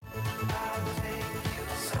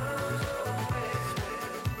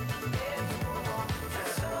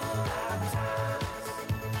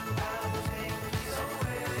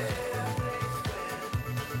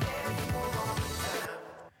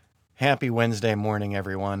Happy Wednesday morning,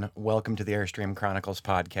 everyone. Welcome to the Airstream Chronicles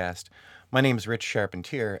podcast. My name is Rich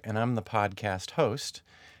Charpentier, and I'm the podcast host.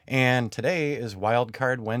 And today is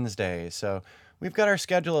Wildcard Wednesday, so we've got our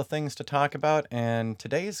schedule of things to talk about, and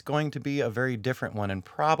today's going to be a very different one and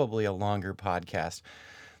probably a longer podcast.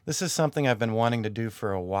 This is something I've been wanting to do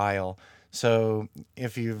for a while, so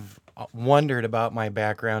if you've wondered about my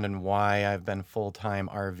background and why I've been full-time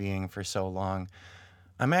RVing for so long,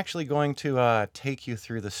 I'm actually going to take you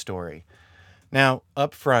through the story. Now,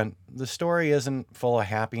 up front, the story isn't full of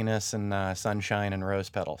happiness and sunshine and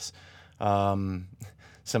rose petals. Um,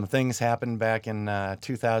 some things happened back in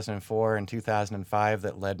 2004 and 2005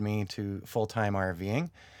 that led me to full time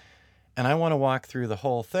RVing. And I want to walk through the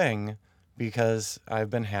whole thing because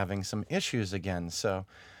I've been having some issues again. So,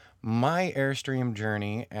 my Airstream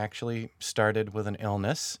journey actually started with an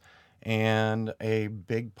illness, and a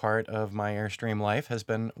big part of my Airstream life has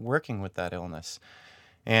been working with that illness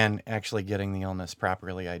and actually getting the illness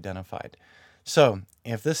properly identified. So,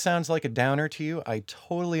 if this sounds like a downer to you, I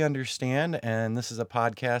totally understand, and this is a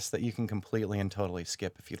podcast that you can completely and totally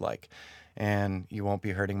skip if you'd like, and you won't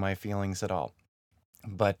be hurting my feelings at all.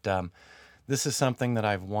 But this is something that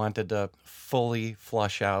I've wanted to fully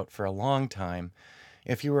flush out for a long time.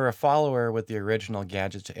 If you were a follower with the original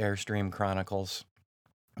Gadgets Airstream Chronicles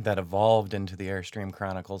that evolved into the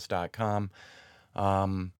airstreamchronicles.com,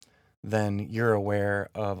 um, then you're aware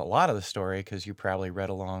of a lot of the story because you probably read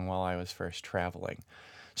along while I was first traveling.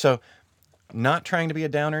 So, not trying to be a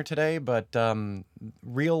downer today, but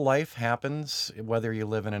real life happens whether you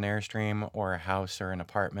live in an Airstream or a house or an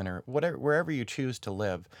apartment or whatever, wherever you choose to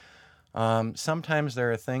live. Sometimes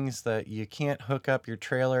there are things that you can't hook up your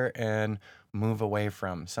trailer and move away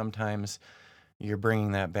from. Sometimes you're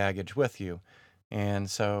bringing that baggage with you. And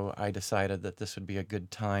so I decided that this would be a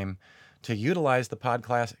good time to utilize the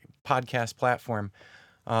podcast platform,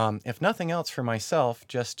 if nothing else for myself,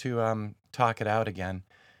 just to talk it out again.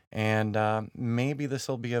 And maybe this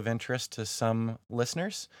will be of interest to some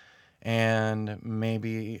listeners, and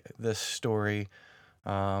maybe this story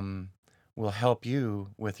um, will help you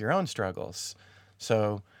with your own struggles.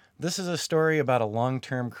 So, this is a story about a long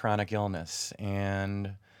term chronic illness.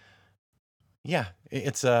 And yeah,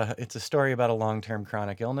 it's a story about a long term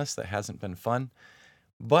chronic illness that hasn't been fun,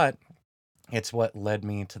 but it's what led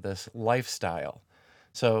me to this lifestyle.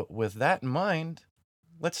 So, with that in mind,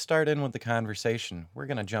 let's start in with the conversation. We're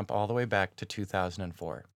going to jump all the way back to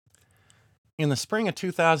 2004. In the spring of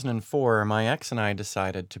 2004, my ex and I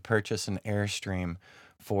decided to purchase an Airstream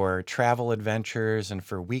for travel adventures and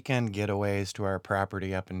for weekend getaways to our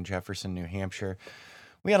property up in Jefferson, New Hampshire.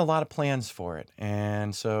 We had a lot of plans for it.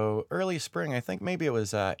 And so early spring, I think maybe it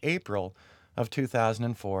was April of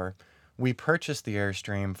 2004, we purchased the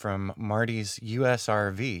Airstream from Marty's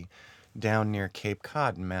USRV down near Cape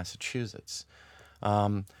Cod in Massachusetts.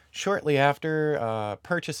 Shortly after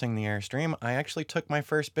purchasing the Airstream, I actually took my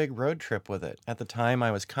first big road trip with it. At the time,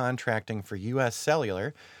 I was contracting for US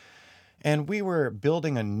Cellular, and we were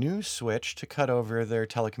building a new switch to cut over their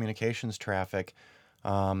telecommunications traffic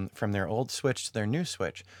from their old switch to their new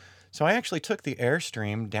switch. So I actually took the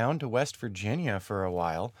Airstream down to West Virginia for a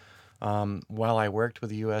while I worked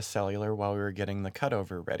with US Cellular while we were getting the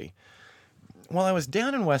cutover ready. While I was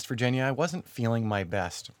down in West Virginia, I wasn't feeling my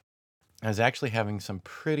best. I was actually having some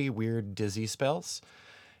pretty weird dizzy spells,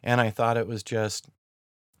 and I thought it was just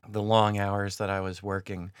the long hours that I was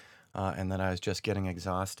working and that I was just getting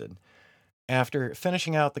exhausted. After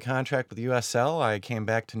finishing out the contract with USL, I came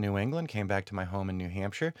back to New England, came back to my home in New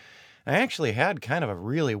Hampshire. I actually had kind of a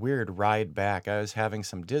really weird ride back. I was having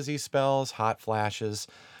some dizzy spells, hot flashes,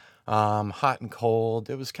 hot and cold.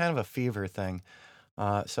 It was kind of a fever thing.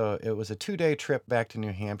 So it was a 2-day trip back to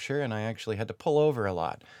New Hampshire, and I actually had to pull over a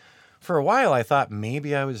lot. For a while, I thought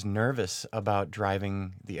maybe I was nervous about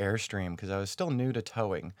driving the Airstream because I was still new to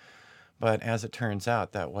towing. But as it turns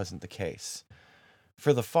out, that wasn't the case.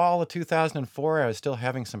 For the fall of 2004, I was still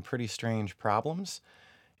having some pretty strange problems.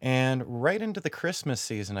 And right into the Christmas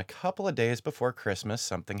season, a couple of days before Christmas,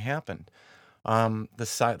 something happened.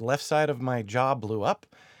 Left side of my jaw blew up,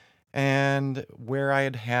 and where I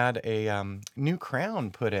had had a new crown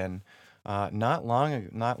put in not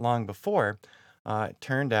long before, it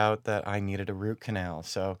turned out that I needed a root canal.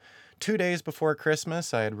 So 2 days before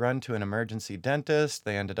Christmas, I had run to an emergency dentist.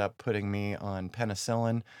 They ended up putting me on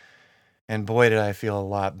penicillin, and boy, did I feel a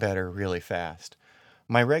lot better really fast.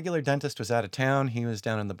 My regular dentist was out of town. He was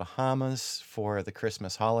down in the Bahamas for the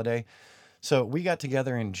Christmas holiday. So we got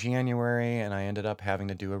together in January, and I ended up having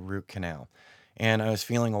to do a root canal. And I was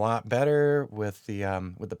feeling a lot better with the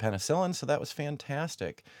penicillin, so that was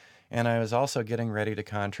fantastic. And I was also getting ready to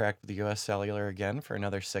contract with the US Cellular again for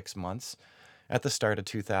another 6 months at the start of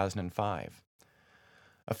 2005.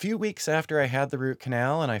 A few weeks after I had the root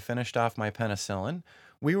canal and I finished off my penicillin,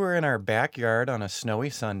 we were in our backyard on a snowy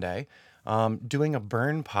Sunday doing a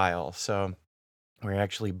burn pile. So we were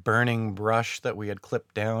actually burning brush that we had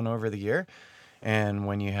clipped down over the year. And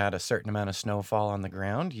when you had a certain amount of snowfall on the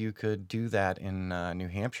ground, you could do that in New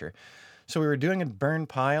Hampshire. So we were doing a burn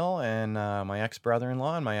pile, and my ex brother in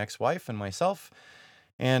law and my ex wife and myself.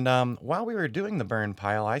 And while we were doing the burn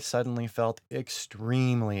pile, I suddenly felt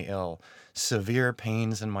extremely ill, severe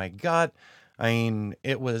pains in my gut. I mean,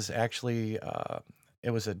 it was a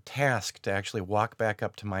task to actually walk back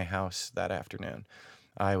up to my house that afternoon.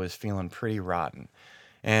 I was feeling pretty rotten.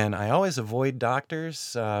 And I always avoid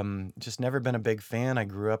doctors, just never been a big fan. I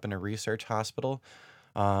grew up in a research hospital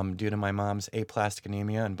due to my mom's aplastic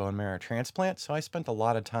anemia and bone marrow transplant. So I spent a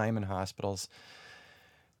lot of time in hospitals.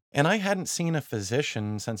 And I hadn't seen a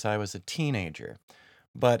physician since I was a teenager.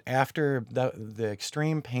 But after the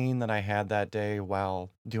extreme pain that I had that day while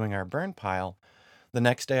doing our burn pile, the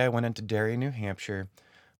next day I went into Derry, New Hampshire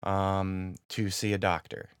to see a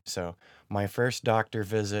doctor. So my first doctor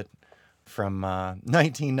visit from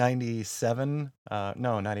 1997,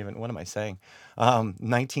 no, not even, what am I saying?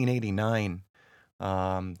 1989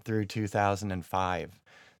 through 2005.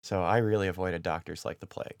 So I really avoided doctors like the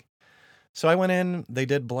plague. So I went in, they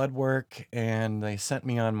did blood work, and they sent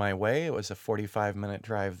me on my way. It was a 45-minute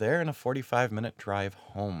drive there and a 45-minute drive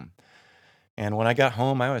home. And when I got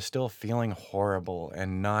home, I was still feeling horrible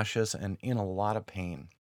and nauseous and in a lot of pain.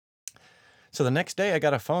 So the next day, I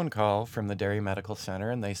got a phone call from the Derry Medical Center,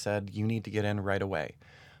 and they said, "You need to get in right away.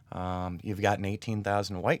 You've got an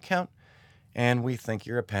 18,000 white count, and we think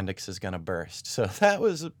your appendix is going to burst." So that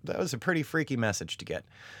was a pretty freaky message to get.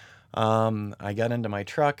 I got into my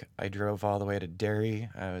truck. I drove all the way to Derry.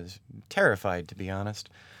 I was terrified, to be honest.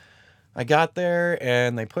 I got there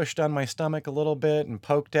and they pushed on my stomach a little bit and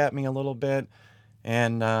poked at me a little bit.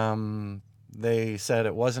 And they said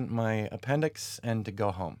it wasn't my appendix and to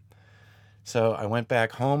go home. So I went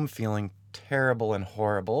back home feeling terrible and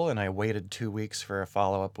horrible. And I waited 2 weeks for a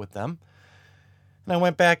follow up with them. And I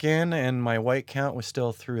went back in and my white count was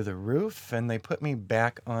still through the roof. And they put me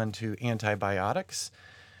back onto antibiotics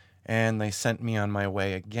and they sent me on my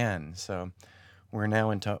way again. So we're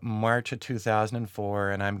now into March of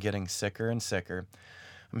 2004, and I'm getting sicker and sicker.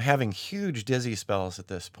 I'm having huge dizzy spells at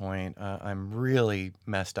this point. I'm really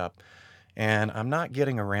messed up, and I'm not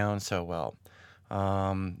getting around so well.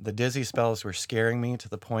 The dizzy spells were scaring me to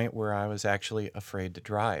the point where I was actually afraid to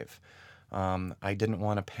drive. I didn't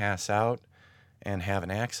want to pass out and have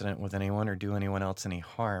an accident with anyone or do anyone else any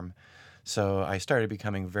harm. So I started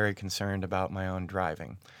becoming very concerned about my own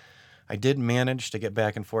driving. I did manage to get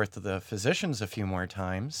back and forth to the physicians a few more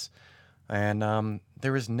times, and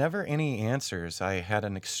there was never any answers. I had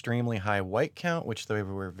an extremely high white count, which they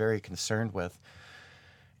were very concerned with,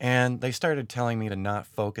 and they started telling me to not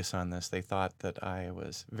focus on this. They thought that I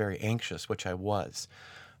was very anxious, which I was.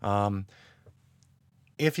 Um,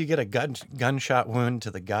 if you get a gunshot wound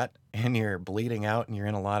to the gut and you're bleeding out and you're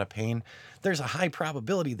in a lot of pain, there's a high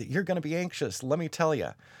probability that you're going to be anxious, let me tell you.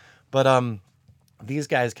 But these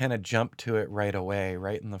guys kind of jumped to it right away,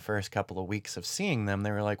 right in the first couple of weeks of seeing them.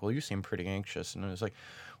 They were like, "Well, you seem pretty anxious." And I was like,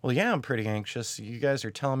 "Well, yeah, I'm pretty anxious. You guys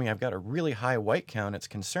are telling me I've got a really high white count. It's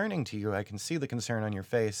concerning to you. I can see the concern on your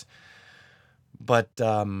face, but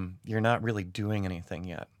you're not really doing anything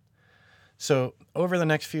yet." So over the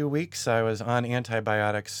next few weeks, I was on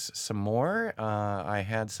antibiotics some more. I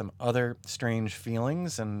had some other strange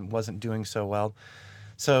feelings and wasn't doing so well.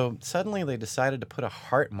 So suddenly they decided to put a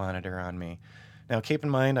heart monitor on me. Now, keep in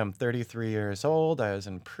mind, I'm 33 years old. I was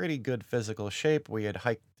in pretty good physical shape. We had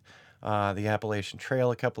hiked the Appalachian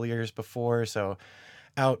Trail a couple of years before, so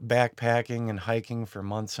out backpacking and hiking for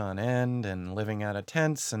months on end and living out of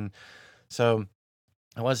tents. And so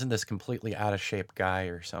I wasn't this completely out of shape guy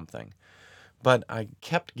or something. But I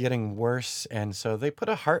kept getting worse, and so they put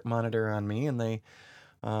a heart monitor on me, and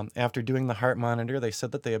after doing the heart monitor, they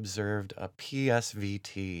said that they observed a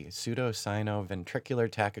PSVT, pseudo-sino-ventricular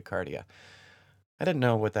tachycardia. I didn't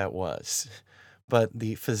know what that was. But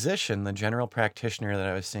the physician, the general practitioner that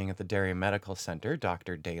I was seeing at the Derry Medical Center,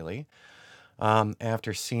 Dr. Daly,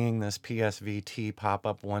 after seeing this PSVT pop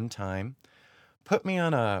up one time, put me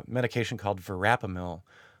on a medication called verapamil,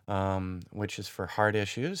 which is for heart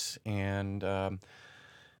issues and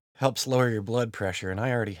helps lower your blood pressure. And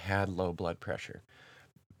I already had low blood pressure.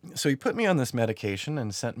 So he put me on this medication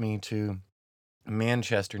and sent me to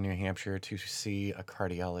Manchester, New Hampshire to see a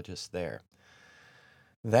cardiologist there.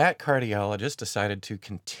 That cardiologist decided to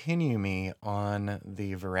continue me on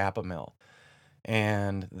the verapamil,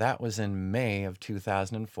 and that was in May of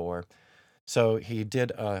 2004. So he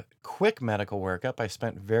did a quick medical workup. I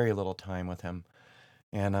spent very little time with him,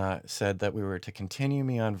 and said that we were to continue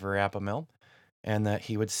me on verapamil and that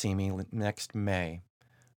he would see me next May.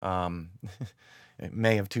 Um,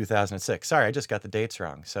 May of 2006. Sorry, I just got the dates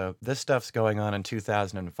wrong. So this stuff's going on in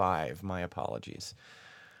 2005. My apologies.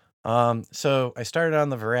 So I started on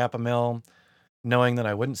the verapamil, knowing that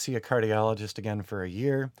I wouldn't see a cardiologist again for a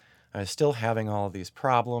year. I was still having all of these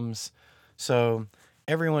problems. So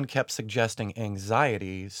everyone kept suggesting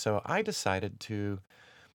anxiety. So I decided to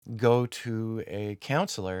go to a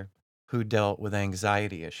counselor who dealt with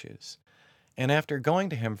anxiety issues. And after going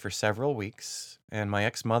to him for several weeks, and my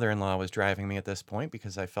ex mother in law was driving me at this point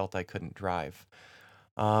because I felt I couldn't drive.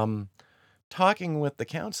 Um, Talking with the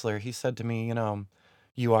counselor, he said to me,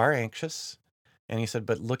 you are anxious. And he said,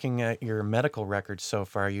 but looking at your medical records so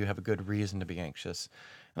far, you have a good reason to be anxious.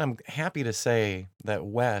 And I'm happy to say that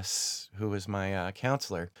Wes, who was my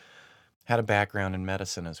counselor, had a background in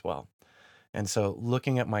medicine as well. And so,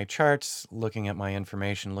 looking at my charts, looking at my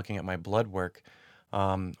information, looking at my blood work,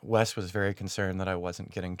 Wes was very concerned that I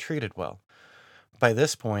wasn't getting treated well. By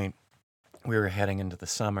this point, we were heading into the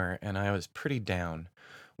summer, and I was pretty down.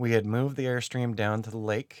 We had moved the Airstream down to the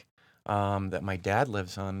lake that my dad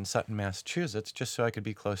lives on in Sutton, Massachusetts, just so I could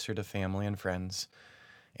be closer to family and friends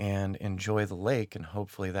and enjoy the lake, and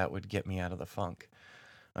hopefully that would get me out of the funk.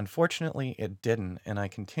 Unfortunately, it didn't, and I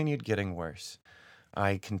continued getting worse.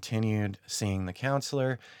 I continued seeing the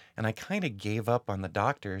counselor, and I kind of gave up on the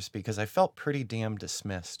doctors because I felt pretty damn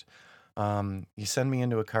dismissed. You send me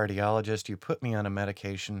into a cardiologist, you put me on a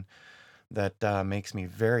medication that makes me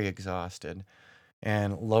very exhausted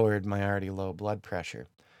and lowered my already low blood pressure.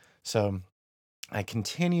 So I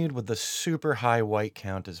continued with the super high white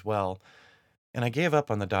count as well, and I gave up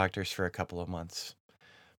on the doctors for a couple of months.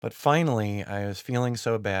 But finally, I was feeling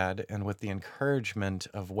so bad, and with the encouragement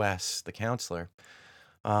of Wes, the counselor,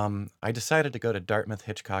 I decided to go to Dartmouth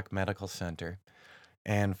Hitchcock Medical Center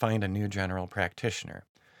and find a new general practitioner.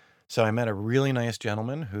 So I met a really nice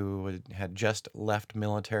gentleman who had just left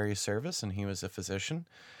military service, and he was a physician.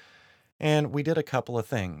 And we did a couple of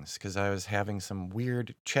things because I was having some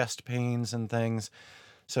weird chest pains and things.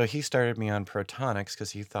 So he started me on protonics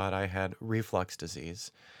because he thought I had reflux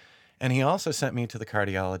disease. And he also sent me to the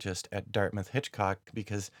cardiologist at Dartmouth Hitchcock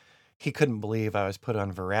because he couldn't believe I was put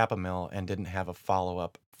on verapamil and didn't have a follow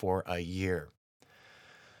up for a year.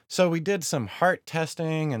 So we did some heart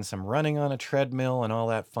testing and some running on a treadmill and all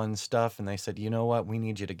that fun stuff. And they said, you know what? We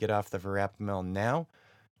need you to get off the verapamil now.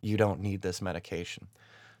 You don't need this medication.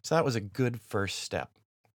 So that was a good first step.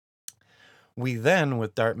 We then,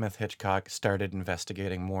 with Dartmouth Hitchcock, started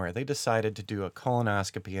investigating more. They decided to do a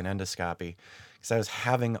colonoscopy and endoscopy because I was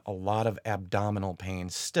having a lot of abdominal pain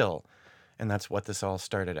still. And that's what this all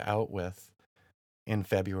started out with in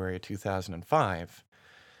February 2005.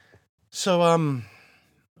 So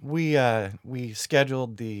we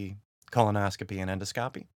scheduled the colonoscopy and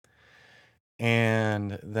endoscopy,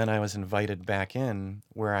 and then I was invited back in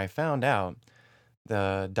where I found out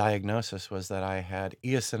the diagnosis was that I had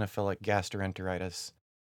eosinophilic gastroenteritis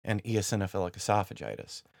and eosinophilic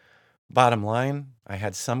esophagitis. Bottom line, I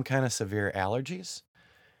had some kind of severe allergies,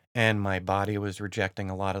 and my body was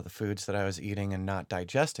rejecting a lot of the foods that I was eating and not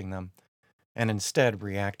digesting them, and instead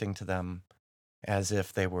reacting to them as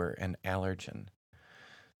if they were an allergen.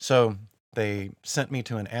 So they sent me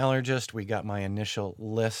to an allergist. We got my initial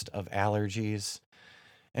list of allergies.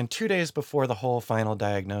 And 2 days before the whole final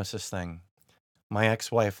diagnosis thing, my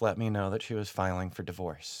ex wife let me know that she was filing for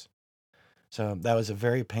divorce. So that was a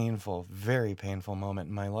very painful moment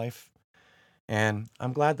in my life. And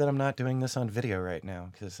I'm glad that I'm not doing this on video right now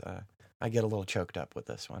because I get a little choked up with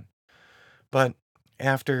this one. But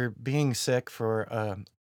after being sick for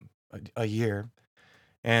a year,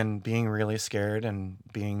 and being really scared and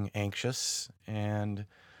being anxious and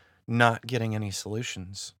not getting any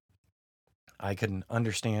solutions, I couldn't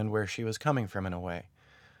understand where she was coming from in a way.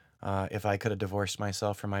 If I could have divorced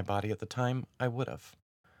myself from my body at the time, I would have.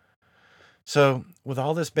 So, with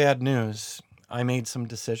all this bad news, I made some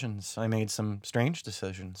decisions. I made some strange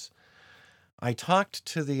decisions. I talked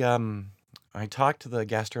to the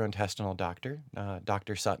gastrointestinal doctor,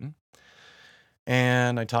 Dr. Sutton,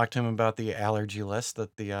 and I talked to him about the allergy list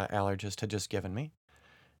that the allergist had just given me.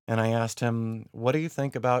 And I asked him, what do you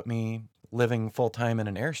think about me living full time in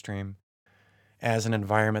an Airstream as an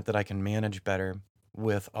environment that I can manage better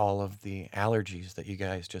with all of the allergies that you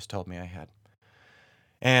guys just told me I had?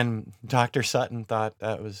 And Dr. Sutton thought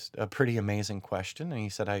that was a pretty amazing question. And he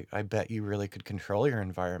said, I bet you really could control your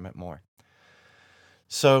environment more.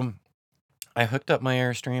 So I hooked up my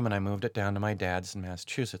Airstream and I moved it down to my dad's in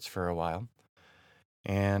Massachusetts for a while.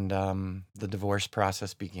 And the divorce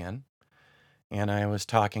process began. And I was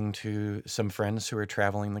talking to some friends who were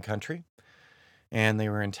traveling the country, and they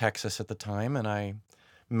were in Texas at the time. And I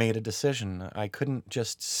made a decision. I couldn't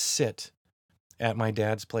just sit at my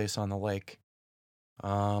dad's place on the lake.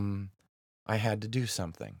 Um, I had to do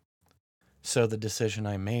something. So the decision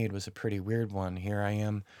I made was a pretty weird one. Here I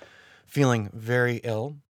am feeling very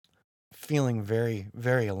ill, feeling very,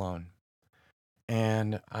 very alone.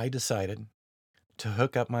 And I decided to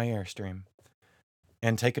hook up my Airstream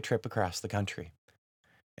and take a trip across the country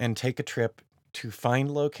and take a trip to find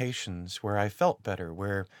locations where I felt better,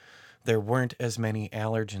 where there weren't as many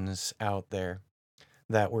allergens out there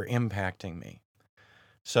that were impacting me.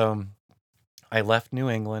 So I left New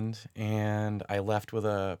England and I left with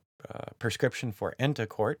a prescription for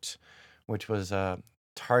Entacort, which was a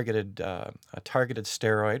targeted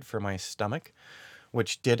steroid for my stomach,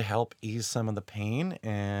 which did help ease some of the pain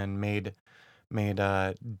and made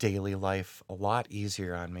daily life a lot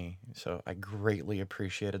easier on me. So I greatly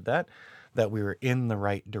appreciated that we were in the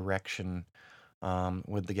right direction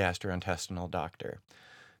with the gastrointestinal doctor.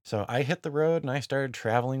 So I hit the road and I started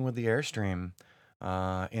traveling with the Airstream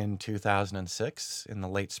in 2006, in the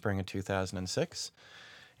late spring of 2006.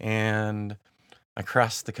 And I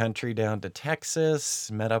crossed the country down to Texas,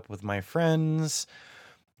 met up with my friends,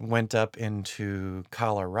 went up into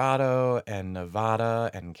Colorado and Nevada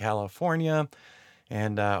and California,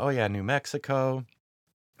 and oh yeah, New Mexico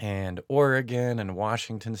and Oregon and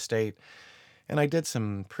Washington State. And I did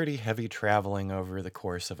some pretty heavy traveling over the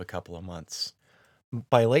course of a couple of months.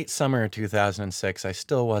 By late summer of 2006, I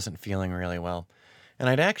still wasn't feeling really well. And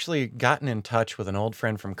I'd actually gotten in touch with an old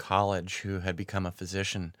friend from college who had become a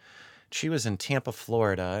physician. She was in Tampa,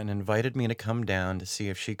 Florida, and invited me to come down to see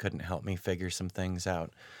if she couldn't help me figure some things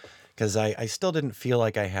out, because I still didn't feel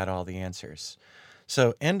like I had all the answers.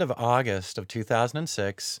 So, end of August of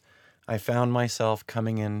 2006, I found myself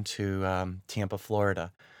coming into Tampa,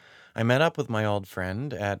 Florida. I met up with my old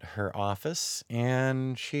friend at her office,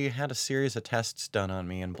 and she had a series of tests done on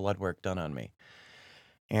me and blood work done on me.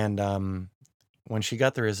 And when she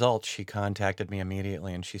got the results, she contacted me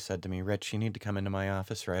immediately and she said to me, Rich, you need to come into my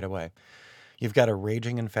office right away. You've got a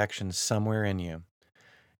raging infection somewhere in you,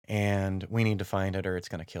 and we need to find it or it's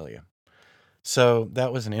going to kill you. So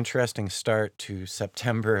that was an interesting start to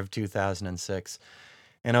September of 2006.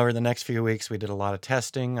 And over the next few weeks, we did a lot of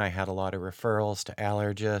testing. I had a lot of referrals to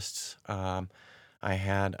allergists. I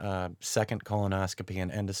had a second colonoscopy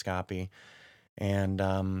and endoscopy.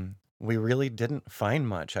 And we really didn't find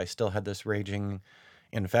much. I still had this raging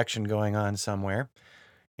infection going on somewhere.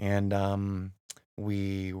 And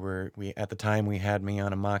we at the time we had me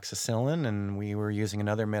on amoxicillin, and we were using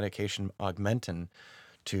another medication, Augmentin,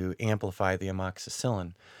 to amplify the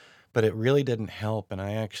amoxicillin. But it really didn't help, and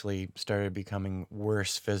I actually started becoming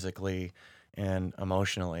worse physically and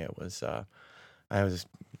emotionally. I was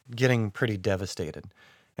getting pretty devastated.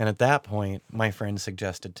 And at that point, my friend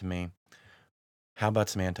suggested to me, how about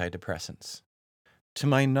some antidepressants? To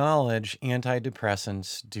my knowledge,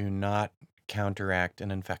 antidepressants do not counteract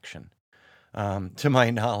an infection. To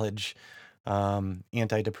my knowledge,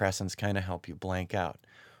 antidepressants kind of help you blank out.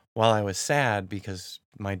 While I was sad because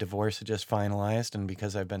my divorce had just finalized and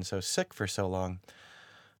because I've been so sick for so long,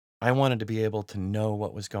 I wanted to be able to know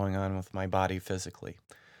what was going on with my body physically.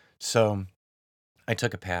 So I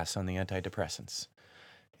took a pass on the antidepressants.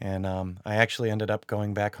 And I actually ended up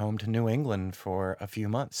going back home to New England for a few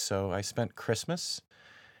months. So I spent Christmas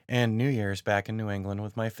and New Year's back in New England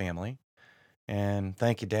with my family. And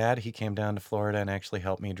thank you, Dad. He came down to Florida and actually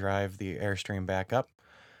helped me drive the Airstream back up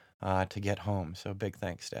to get home. So big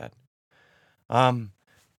thanks, Dad. Um,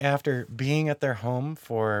 After being at their home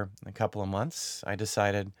for a couple of months, I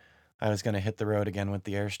decided I was going to hit the road again with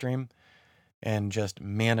the Airstream and just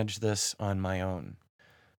manage this on my own.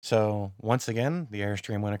 So once again, the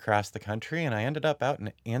Airstream went across the country, and I ended up out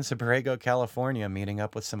in Anza Borrego, California, meeting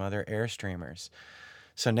up with some other Airstreamers.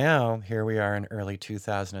 So now here we are in early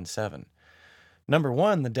 2007. Number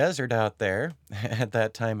one, the desert out there at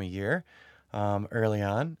that time of year, early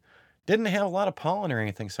on, didn't have a lot of pollen or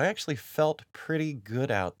anything, so I actually felt pretty good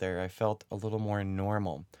out there. I felt a little more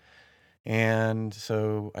normal. And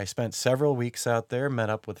so I spent several weeks out there, met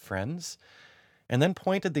up with friends, and then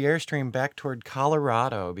pointed the Airstream back toward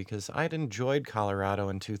Colorado because I'd enjoyed Colorado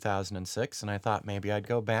in 2006, and I thought maybe I'd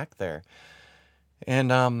go back there.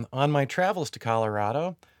 And on my travels to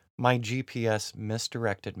Colorado, my GPS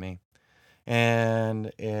misdirected me.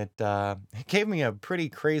 and it gave me a pretty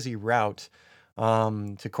crazy route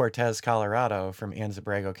to Cortez, Colorado from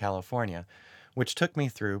Anza-Borrego, California, which took me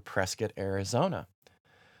through Prescott, Arizona.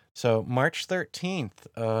 So March 13th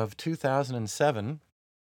of 2007,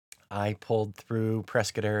 I pulled through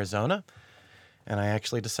Prescott, Arizona, and I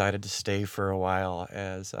actually decided to stay for a while,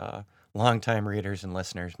 as longtime readers and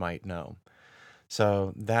listeners might know.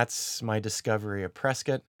 So that's my discovery of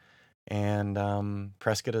Prescott, and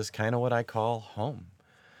Prescott is kind of what I call home.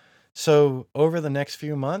 So over the next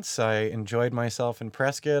few months, I enjoyed myself in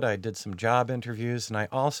Prescott. I did some job interviews, and I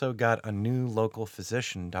also got a new local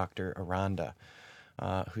physician, Dr. Aranda,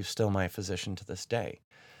 who's still my physician to this day.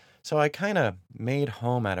 So I kind of made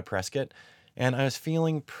home out of Prescott, and I was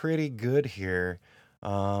feeling pretty good here.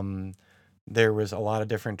 Um, there was a lot of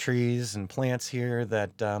different trees and plants here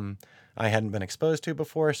that I hadn't been exposed to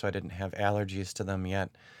before, so I didn't have allergies to them yet.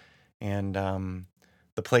 And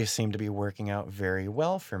the place seemed to be working out very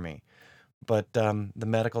well for me. But the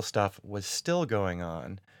medical stuff was still going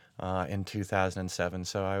on in 2007,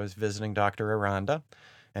 so I was visiting Dr. Aranda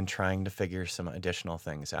and trying to figure some additional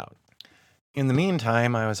things out. In the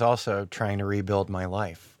meantime, I was also trying to rebuild my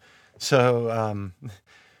life. So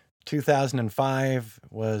 2005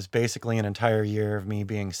 was basically an entire year of me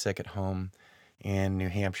being sick at home in New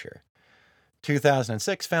Hampshire.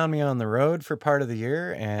 2006 found me on the road for part of the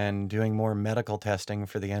year and doing more medical testing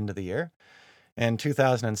for the end of the year. And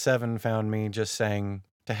 2007 found me just saying,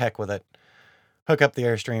 to heck with it, hook up the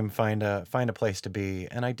Airstream, find a place to be,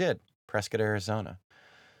 and I did, Prescott, Arizona.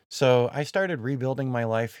 So I started rebuilding my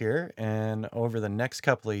life here, and over the next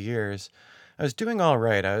couple of years, I was doing all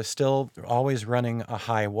right. I was still always running a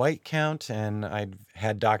high white count, and I'd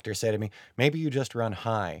had doctors say to me, maybe you just run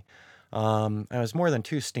high. I was more than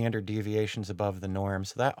 2 standard deviations above the norm,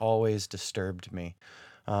 so that always disturbed me.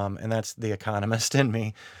 And that's the economist in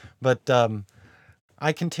me. But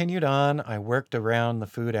I continued on. I worked around the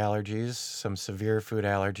food allergies, some severe food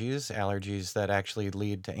allergies that actually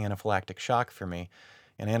lead to anaphylactic shock for me.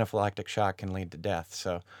 And anaphylactic shock can lead to death.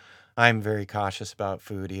 So I'm very cautious about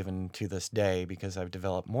food even to this day because I've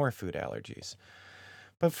developed more food allergies.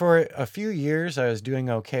 But for a few years, I was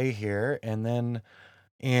doing okay here. And then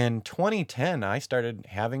in 2010, I started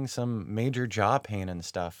having some major jaw pain and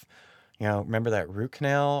stuff. Remember that root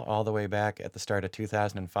canal all the way back at the start of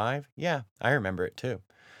 2005? Yeah, I remember it too.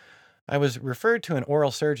 I was referred to an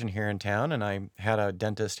oral surgeon here in town, and I had a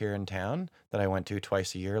dentist here in town that I went to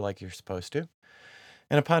twice a year, like you're supposed to.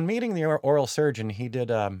 And upon meeting the oral surgeon, he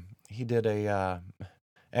did a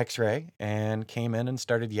X-ray and came in and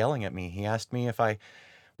started yelling at me. He asked me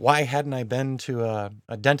why hadn't I been to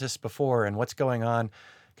a dentist before and what's going on,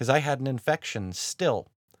 because I had an infection still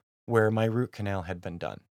where my root canal had been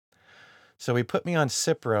done. So he put me on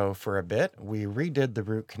Cipro for a bit. We redid the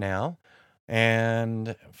root canal.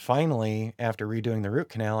 And finally, after redoing the root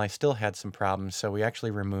canal, I still had some problems. So we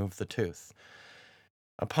actually removed the tooth.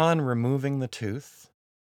 Upon removing the tooth,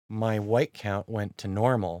 my white count went to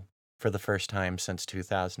normal for the first time since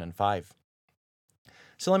 2005.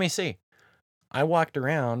 So let me see. I walked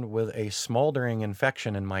around with a smoldering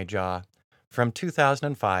infection in my jaw from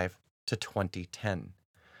 2005 to 2010.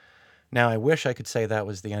 Now, I wish I could say that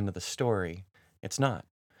was the end of the story. It's not.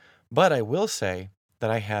 But I will say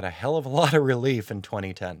that I had a hell of a lot of relief in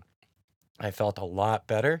 2010. I felt a lot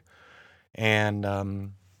better, and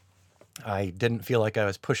I didn't feel like I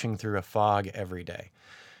was pushing through a fog every day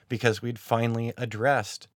because we'd finally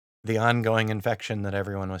addressed the ongoing infection that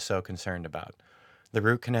everyone was so concerned about. The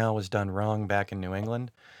root canal was done wrong back in New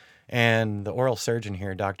England, and the oral surgeon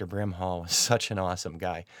here, Dr. Brimhall, was such an awesome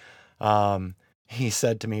guy. He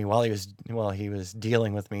said to me while he was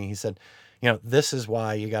dealing with me, he said, this is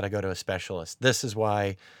why you got to go to a specialist. This is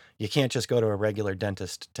why you can't just go to a regular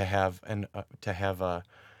dentist to have a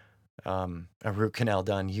root canal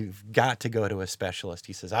done. You've got to go to a specialist.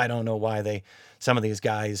 He says, I don't know why some of these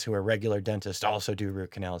guys who are regular dentists also do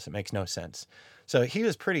root canals. It makes no sense. So he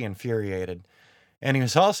was pretty infuriated. And he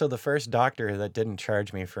was also the first doctor that didn't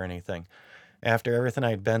charge me for anything. After everything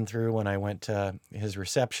I'd been through when I went to his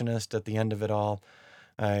receptionist at the end of it all,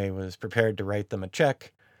 I was prepared to write them a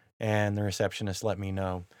check, and the receptionist let me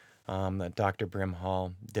know that Dr.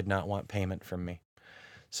 Brimhall did not want payment from me.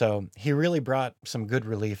 So he really brought some good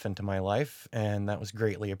relief into my life, and that was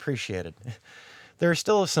greatly appreciated. There are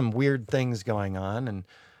still some weird things going on, and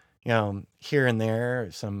here and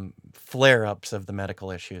there, some flare ups of the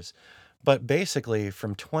medical issues. But basically,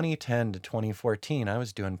 from 2010 to 2014, I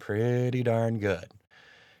was doing pretty darn good.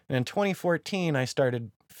 And in 2014, I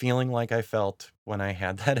started feeling like I felt when I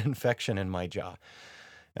had that infection in my jaw.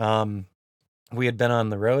 Um, We had been on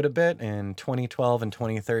the road a bit in 2012 and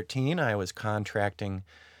 2013. I was contracting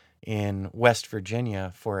in West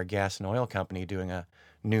Virginia for a gas and oil company doing a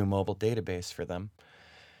new mobile database for them.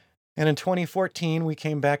 And in 2014, we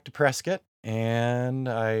came back to Prescott and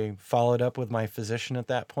I followed up with my physician at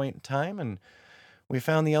that point in time, and we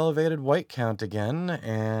found the elevated white count again,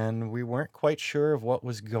 and we weren't quite sure of what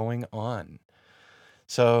was going on.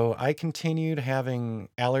 So I continued having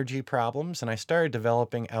allergy problems, and I started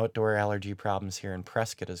developing outdoor allergy problems here in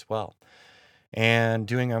Prescott as well. And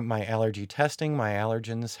doing my allergy testing, my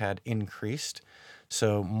allergens had increased.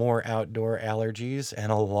 So more outdoor allergies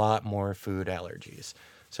and a lot more food allergies.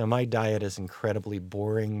 So my diet is incredibly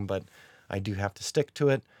boring, but I do have to stick to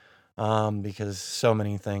it because so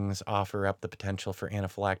many things offer up the potential for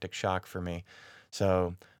anaphylactic shock for me.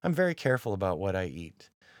 So I'm very careful about what I eat.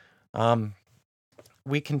 Um,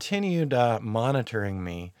 we continued monitoring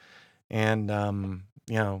me and,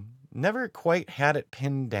 never quite had it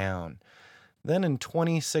pinned down. Then in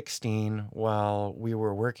 2016, while we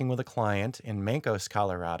were working with a client in Mancos,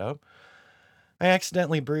 Colorado, I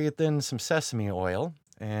accidentally breathed in some sesame oil,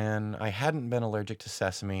 and I hadn't been allergic to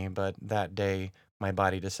sesame, but that day my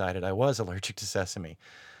body decided I was allergic to sesame.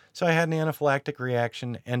 So I had an anaphylactic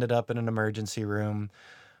reaction, ended up in an emergency room.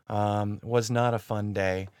 Was not a fun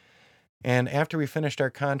day. And after we finished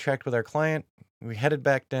our contract with our client, we headed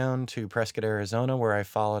back down to Prescott, Arizona, where I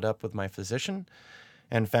followed up with my physician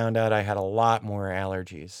and found out I had a lot more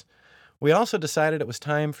allergies. We also decided it was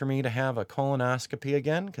time for me to have a colonoscopy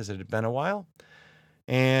again because it had been a while.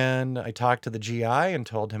 And I talked to the GI and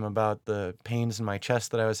told him about the pains in my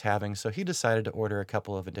chest that I was having, so he decided to order a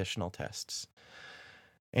couple of additional tests.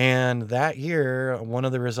 And that year, one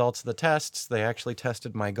of the results of the tests, they actually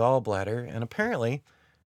tested my gallbladder, and apparently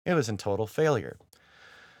it was in total failure.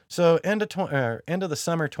 So end of the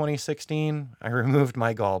summer 2016, I removed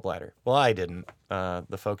my gallbladder. Well, I didn't.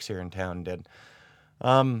 The folks here in town did.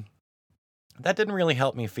 Um, that didn't really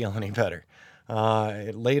help me feel any better.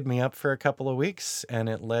 It laid me up for a couple of weeks, and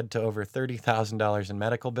it led to over $30,000 in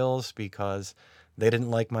medical bills because they didn't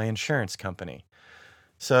like my insurance company.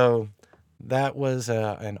 So that was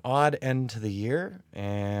an odd end to the year,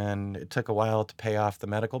 and it took a while to pay off the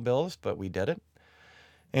medical bills, but we did it.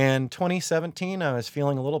 In 2017, I was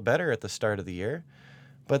feeling a little better at the start of the year,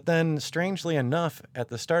 but then, strangely enough, at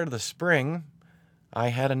the start of the spring, I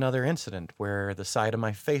had another incident where the side of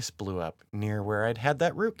my face blew up near where I'd had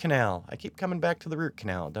that root canal. I keep coming back to the root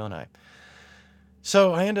canal, don't I?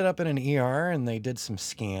 So I ended up in an ER and they did some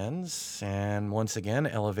scans, and once again,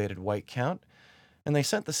 elevated white count. And they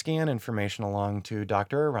sent the scan information along to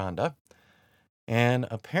Dr. Aranda, and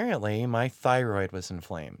apparently my thyroid was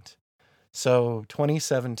inflamed. So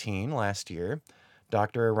 2017, last year,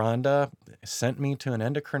 Dr. Aranda sent me to an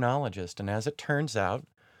endocrinologist, and as it turns out,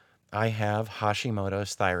 I have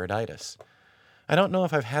Hashimoto's thyroiditis. I don't know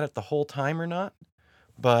if I've had it the whole time or not,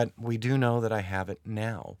 but we do know that I have it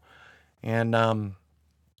now. And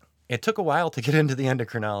it took a while to get into the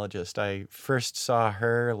endocrinologist. I first saw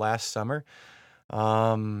her last summer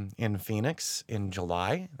in Phoenix in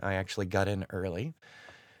July. I actually got in early.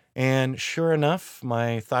 And sure enough,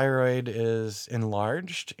 my thyroid is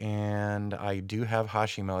enlarged and I do have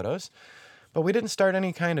Hashimoto's. But we didn't start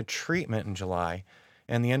any kind of treatment in July.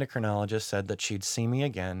 And the endocrinologist said that she'd see me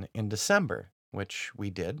again in December, which we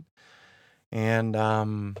did. And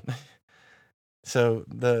so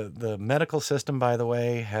the medical system, by the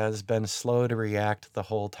way, has been slow to react the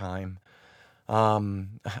whole time.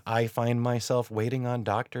 I find myself waiting on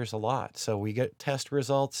doctors a lot. So we get test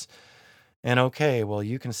results, and okay, well,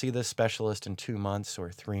 you can see this specialist in 2 months or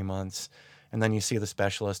 3 months, and then you see the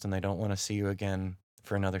specialist and they don't want to see you again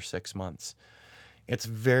for another 6 months. It's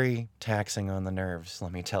very taxing on the nerves,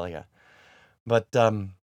 let me tell you. But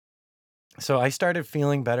so I started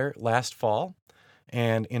feeling better last fall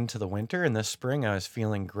and into the winter. And this spring, I was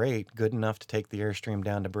feeling great, good enough to take the Airstream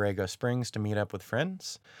down to Borrego Springs to meet up with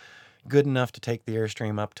friends, good enough to take the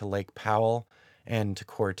Airstream up to Lake Powell and to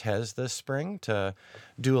Cortez this spring to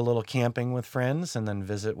do a little camping with friends and then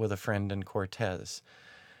visit with a friend in Cortez.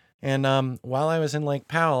 And while I was in Lake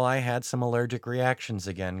Powell, I had some allergic reactions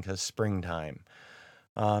again because springtime.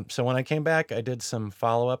 So when I came back, I did some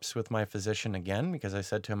follow-ups with my physician again because I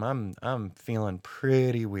said to him, I'm feeling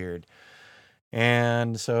pretty weird.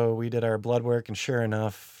 And so we did our blood work, and sure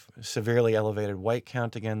enough, severely elevated white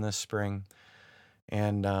count again this spring.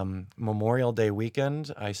 And Memorial Day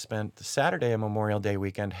weekend, I spent Saturday and Memorial Day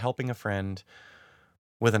weekend helping a friend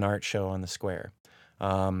with an art show on the square.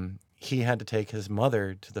 He had to take his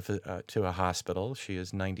mother to a hospital. She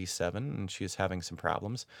is 97 and she is having some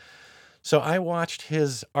problems. So I watched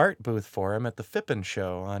his art booth for him at the Fippen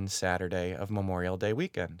show on Saturday of Memorial Day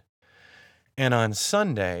weekend. And on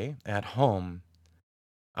Sunday at home,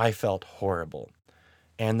 I felt horrible.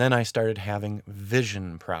 And then I started having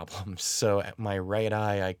vision problems. So at my right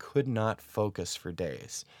eye, I could not focus for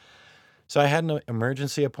days. So I had an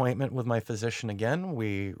emergency appointment with my physician again.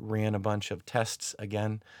 We ran a bunch of tests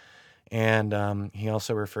again. And he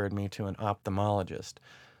also referred me to an ophthalmologist.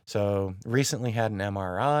 So recently had an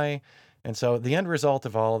MRI. And so the end result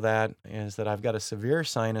of all of that is that I've got a severe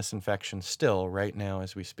sinus infection still right now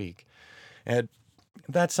as we speak. And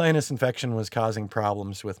that sinus infection was causing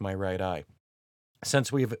problems with my right eye.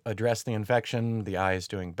 Since we've addressed the infection, the eye is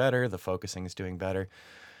doing better, the focusing is doing better,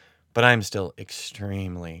 but I'm still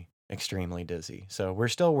extremely, extremely dizzy. So we're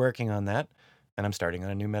still working on that, and I'm starting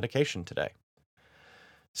on a new medication today.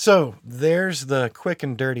 So there's the quick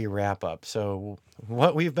and dirty wrap up. So,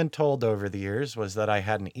 what we've been told over the years was that I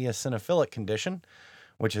had an eosinophilic condition,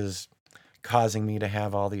 which is causing me to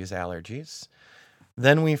have all these allergies.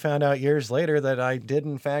 Then we found out years later that I did,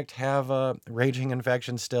 in fact, have a raging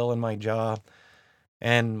infection still in my jaw.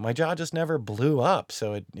 And my jaw just never blew up,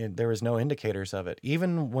 so there was no indicators of it.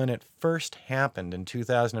 Even when it first happened in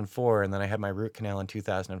 2004, and then I had my root canal in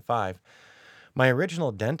 2005, my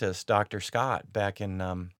original dentist, Dr. Scott, back in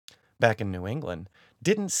New England,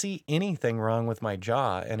 didn't see anything wrong with my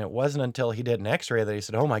jaw, and it wasn't until he did an X-ray that he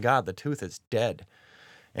said, "Oh my God, the tooth is dead."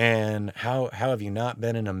 And how have you not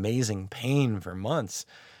been in amazing pain for months?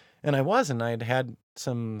 And I wasn't. I'd had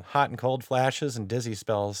some hot and cold flashes and dizzy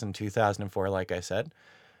spells in 2004, like I said,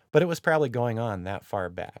 but it was probably going on that far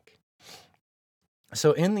back.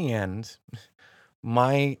 So in the end,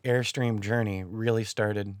 my Airstream journey really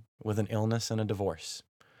started with an illness and a divorce.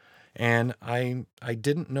 And I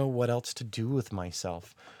didn't know what else to do with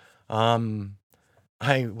myself. Um,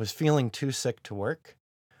 I was feeling too sick to work.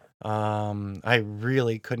 I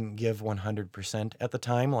really couldn't give 100% at the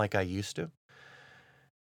time like I used to.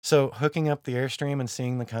 So hooking up the Airstream and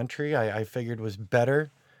seeing the country, I figured was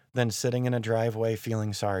better than sitting in a driveway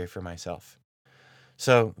feeling sorry for myself.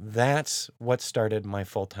 So that's what started my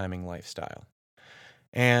full-timing lifestyle.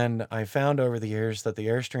 And I found over the years that the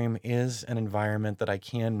Airstream is an environment that I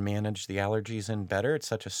can manage the allergies in better. It's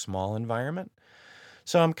such a small environment.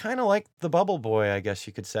 So I'm kind of like the bubble boy, I guess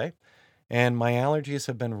you could say. And my allergies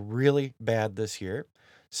have been really bad this year.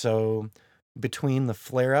 So between the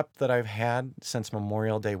flare up that I've had since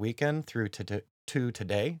Memorial Day weekend through to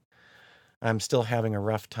today, I'm still having a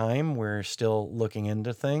rough time. We're still looking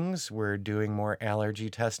into things. We're doing more allergy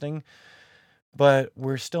testing, but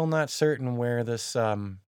we're still not certain where this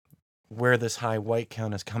high white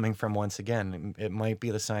count is coming from once again. It might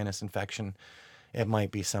be the sinus infection. It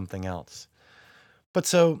might be something else. But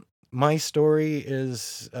so my story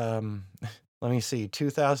is, let me see,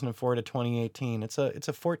 2004 to 2018. It's a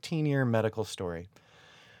 14-year medical story.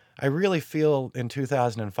 I really feel in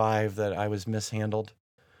 2005 that I was mishandled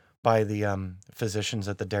by the physicians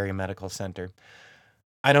at the Dairy Medical Center.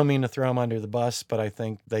 I don't mean to throw them under the bus, but I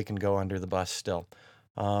think they can go under the bus still.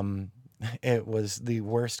 Um, it was the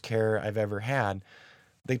worst care I've ever had.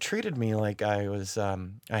 They treated me like I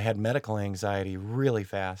had medical anxiety really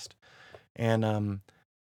fast. And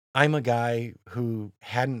I'm a guy who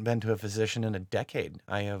hadn't been to a physician in a decade.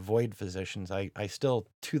 I avoid physicians. I still,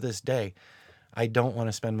 to this day, I don't want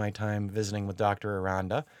to spend my time visiting with Dr.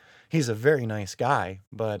 Aranda. He's a very nice guy,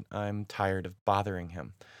 but I'm tired of bothering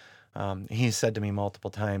him. He's said to me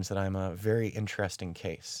multiple times that I'm a very interesting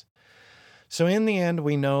case. So in the end,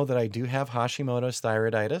 we know that I do have Hashimoto's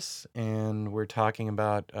thyroiditis, and we're talking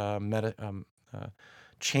about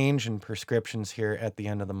change in prescriptions here at the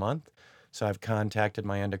end of the month. So I've contacted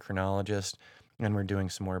my endocrinologist, and we're doing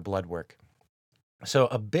some more blood work. So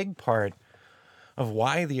a big part of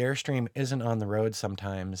why the Airstream isn't on the road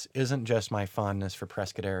sometimes isn't just my fondness for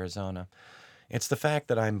Prescott, Arizona. It's the fact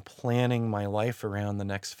that I'm planning my life around the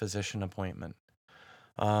next physician appointment.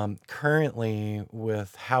 Currently,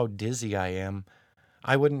 with how dizzy I am,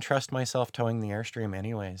 I wouldn't trust myself towing the Airstream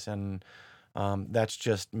anyways. And that's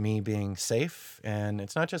just me being safe. And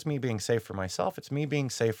it's not just me being safe for myself, it's me being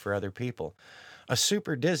safe for other people. A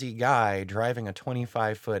super dizzy guy driving a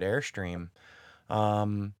 25-foot Airstream,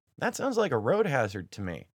 that sounds like a road hazard to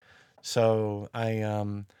me. So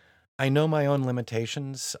I know my own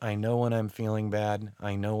limitations. I know when I'm feeling bad.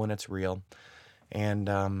 I know when it's real. And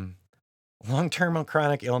long-term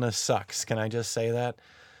chronic illness sucks. Can I just say that?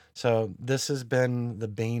 So this has been the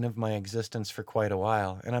bane of my existence for quite a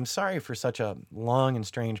while. And I'm sorry for such a long and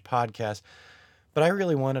strange podcast, but I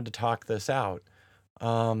really wanted to talk this out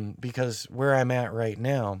because where I'm at right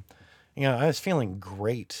now I was feeling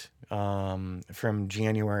great from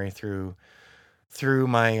January through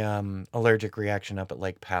my allergic reaction up at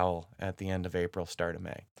Lake Powell at the end of April, start of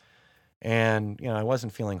May. And, I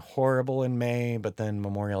wasn't feeling horrible in May, but then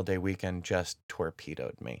Memorial Day weekend just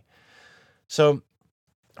torpedoed me. So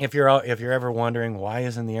if you're ever wondering why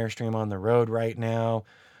isn't the Airstream on the road right now,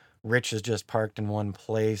 Rich is just parked in one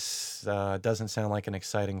place. Doesn't sound like an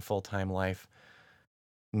exciting full-time life.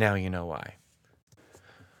 Now you know why.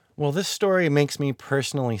 Well, this story makes me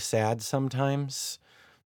personally sad sometimes.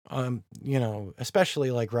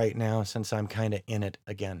 Especially like right now since I'm kind of in it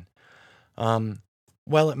again. Um,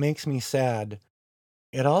 while it makes me sad,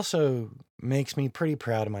 it also makes me pretty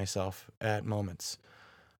proud of myself at moments.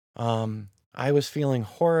 I was feeling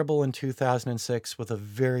horrible in 2006 with a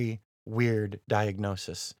very weird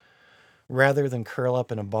diagnosis. Rather than curl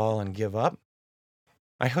up in a ball and give up,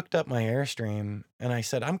 I hooked up my Airstream and I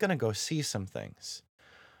said, I'm going to go see some things.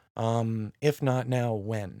 If not now,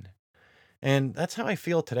 when? And that's how I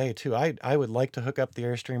feel today, too. I would like to hook up the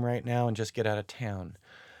Airstream right now and just get out of town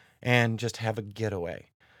and just have a getaway.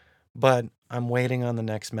 But I'm waiting on the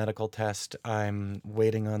next medical test. I'm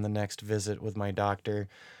waiting on the next visit with my doctor.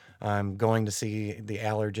 I'm going to see the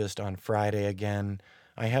allergist on Friday again.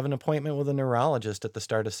 I have an appointment with a neurologist at the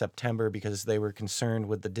start of September because they were concerned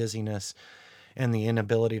with the dizziness and the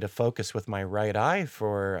inability to focus with my right eye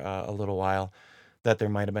for a little while, that there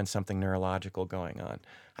might have been something neurological going on.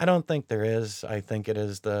 I don't think there is. I think it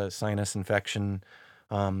is the sinus infection.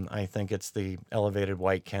 I think it's the elevated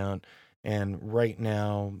white count. And right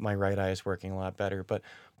now, my right eye is working a lot better. But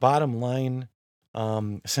bottom line,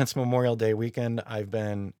 since Memorial Day weekend, I've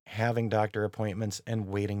been having doctor appointments and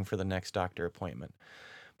waiting for the next doctor appointment.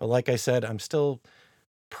 But like I said, I'm still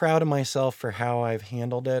proud of myself for how I've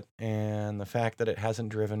handled it and the fact that it hasn't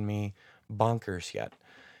driven me bonkers yet.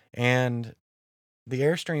 And the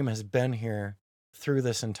Airstream has been here through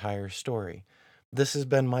this entire story. This has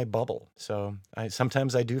been my bubble. So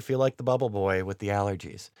sometimes I do feel like the bubble boy with the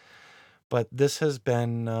allergies. But this has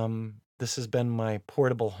been my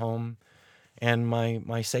portable home and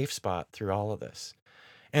my safe spot through all of this.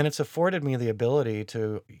 And it's afforded me the ability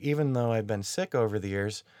to, even though I've been sick over the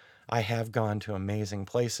years, I have gone to amazing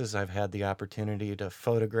places. I've had the opportunity to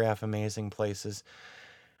photograph amazing places.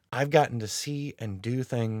 I've gotten to see and do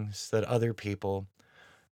things that other people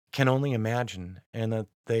can only imagine and that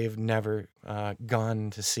they've never gone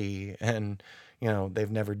to see, and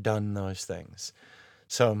they've never done those things.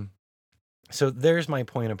 So there's my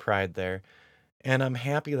point of pride there. And I'm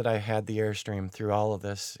happy that I had the Airstream through all of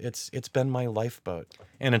this. It's been my lifeboat,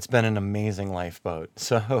 and it's been an amazing lifeboat.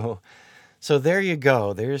 So there you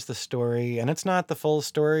go. There's the story, and it's not the full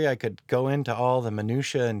story. I could go into all the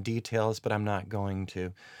minutia and details, but I'm not going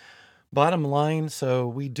to. Bottom line, so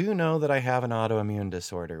we do know that I have an autoimmune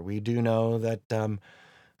disorder. We do know that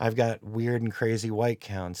I've got weird and crazy white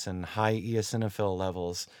counts and high eosinophil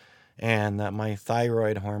levels, and that my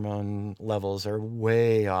thyroid hormone levels are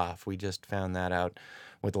way off. We just found that out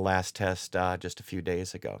with the last test just a few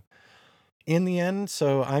days ago. In the end,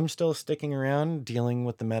 so I'm still sticking around dealing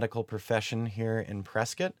with the medical profession here in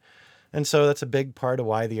Prescott. And so that's a big part of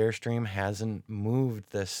why the Airstream hasn't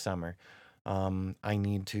moved this summer. I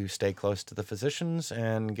need to stay close to the physicians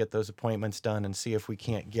and get those appointments done and see if we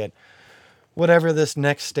can't get whatever this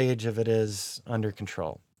next stage of it is under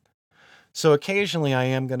control. So occasionally I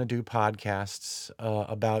am going to do podcasts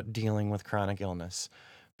about dealing with chronic illness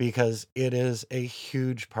because it is a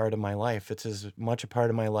huge part of my life. It's as much a part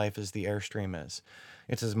of my life as the Airstream is.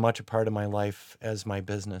 It's as much a part of my life as my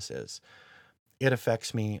business is. It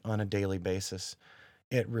affects me on a daily basis.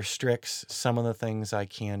 It restricts some of the things I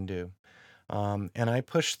can do. And I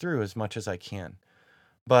push through as much as I can.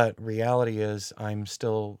 But reality is I'm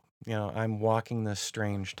still, I'm walking this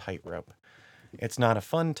strange tightrope. It's not a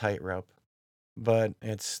fun tightrope, but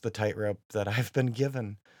it's the tightrope that I've been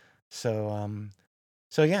given. So,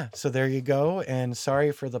 yeah, so there you go. And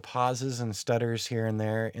sorry for the pauses and stutters here and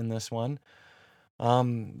there in this one.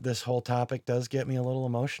 This whole topic does get me a little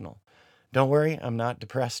emotional. Don't worry, I'm not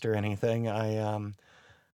depressed or anything.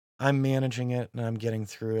 I'm managing it and I'm getting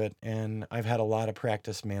through it, and I've had a lot of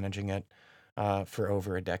practice managing it for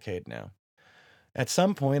over a decade now. At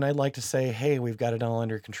some point, I'd like to say, hey, we've got it all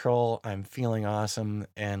under control. I'm feeling awesome,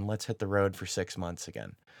 and let's hit the road for 6 months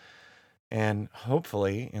again. And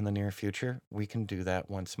hopefully, in the near future, we can do that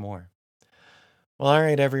once more. Well, all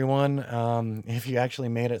right, everyone. If you actually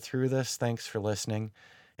made it through this, thanks for listening.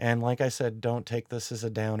 And like I said, don't take this as a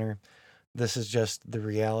downer. This is just the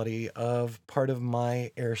reality of part of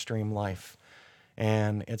my Airstream life,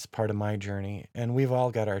 and it's part of my journey. And we've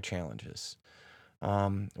all got our challenges.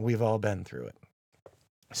 We've all been through it.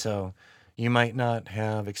 So you might not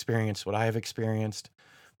have experienced what I've experienced,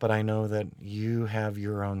 but I know that you have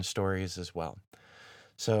your own stories as well.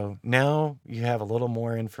 So now you have a little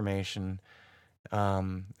more information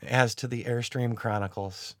as to the Airstream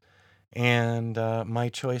Chronicles and my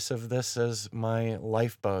choice of this as my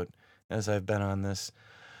lifeboat as I've been on this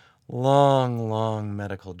long, long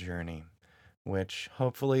medical journey, which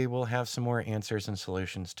hopefully we'll have some more answers and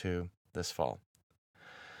solutions to this fall.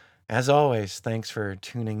 As always, thanks for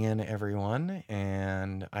tuning in, everyone,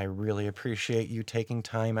 and I really appreciate you taking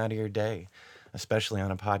time out of your day, especially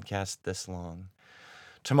on a podcast this long.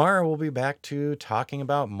 Tomorrow, we'll be back to talking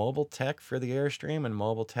about mobile tech for the Airstream and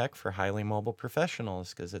mobile tech for highly mobile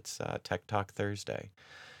professionals because it's Tech Talk Thursday.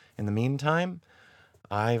 In the meantime,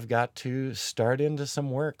 I've got to start into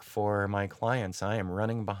some work for my clients. I am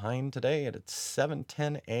running behind today at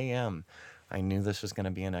 7:10 a.m. I knew this was going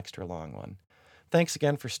to be an extra long one. Thanks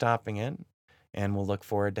again for stopping in, and we'll look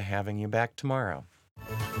forward to having you back tomorrow.